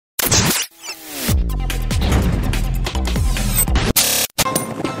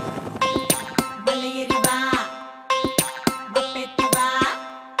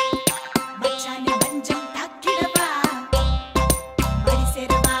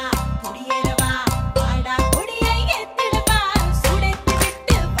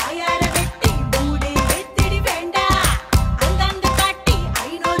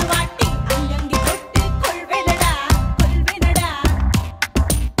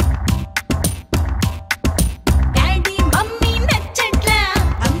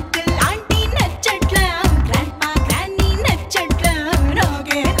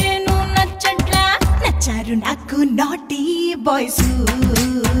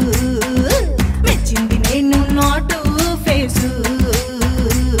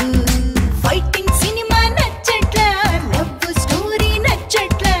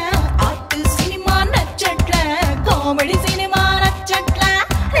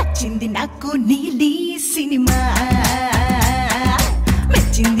నచ్చింది నాకు నీలి సినిమా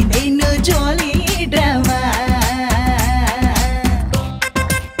మెచ్చింది నేను జాలీ drama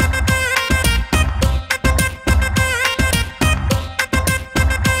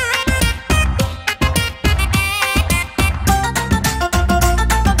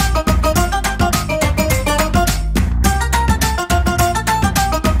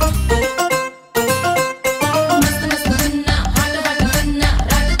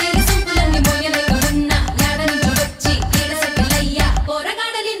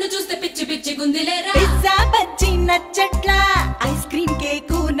pizza bajji నచ్చట్లా ice cream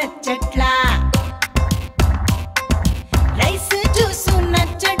cake నచ్చట్లా rice juice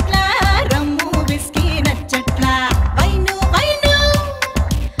నచ్చట్లా రమ్ము విస్కీ నచ్చట్లా వైను వైను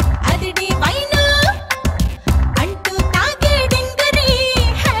అదిడి వైను అంటూ తాగే డింగరీ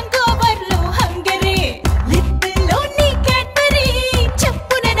హ్యాంగ్ ఓవర్లో హంగరీ లిప్లోని క్యాడ్బరీ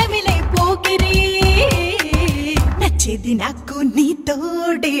చెప్పున నమిలే పోగిరి నచ్చేది నాకు నీతో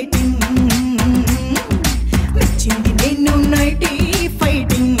డేటింగ్ మెచ్చింది నేను నైటీ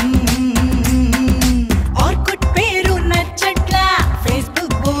ఫైటింగ్ ఆర్కుట్ పేరు నచ్చట్లా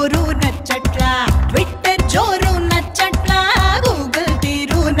ఫేస్బుక్ బోరు నచ్చట్లా ట్విట్టర్ జోరు నచ్చట్లా గూగుల్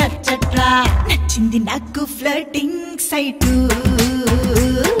తీరు నచ్చట్లా నచ్చింది నాకు ఫ్లర్టింగ్ సైటు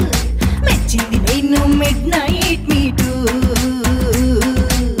మెచ్చింది నేను mid night meet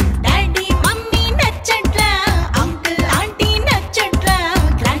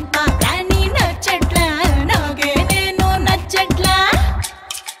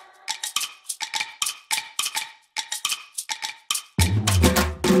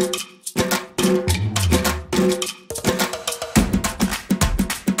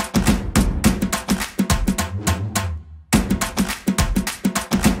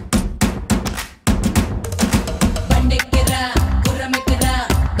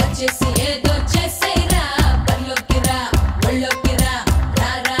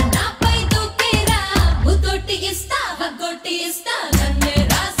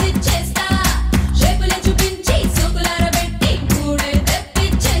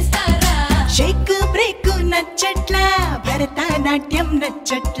Sheikh break నచ్చట్లా Bharatanatyam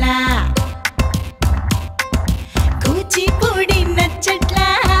నచ్చట్లా Kuchipudi నచ్చట్లా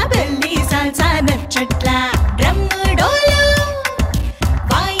belly salsa నచ్చట్లా drum డోలు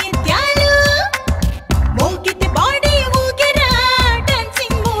వాయిద్యాలు మోగితే బాడీ ఊగెరా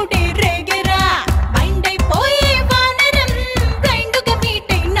డాన్సింగ్ మూడే రేగెరా మైండ్ అయిపోయే వానరం బ్లైండ్గా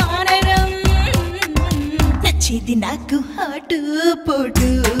మీట్ అయి నానరం నచ్చేది నాకు హాటు పోటు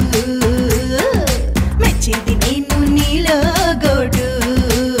మెచ్చేది నేను నీలో గోడు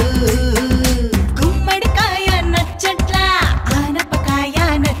గుమ్మడికాయ నచ్చట్లా ఆనపకాయ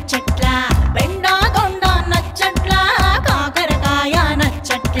నచ్చట్లా బెండాగొండ నచ్చట్లా కాకరకాయ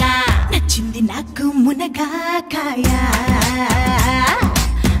నచ్చట్లా నచ్చింది నాకు మునగాకాయ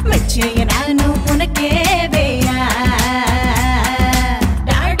మెచ్చేయ నాను మునకే వేయా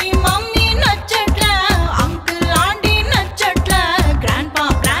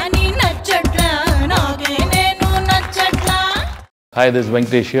Hi, this is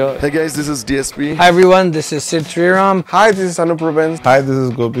Venkatesh here. Hey guys, this is DSP. Hi everyone, this is Sid Sriram. Hi, this is Anup Rubens. Hi, this is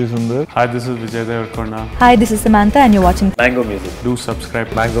Gopi Sundar. Hi, this is Vijay Devarkonda. Hi, this is Samantha and you're watching Mango Music. Do subscribe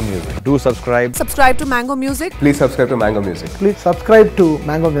to Mango Music. Do subscribe. Subscribe to Mango Music. Please subscribe to Mango Music. Please subscribe to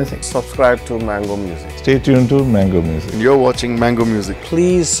Mango Music. Subscribe to Mango Music. Stay tuned to Mango Music. You're watching Mango Music.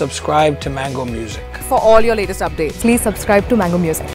 Please subscribe to Mango Music. For all your latest updates. Please subscribe to Mango Music.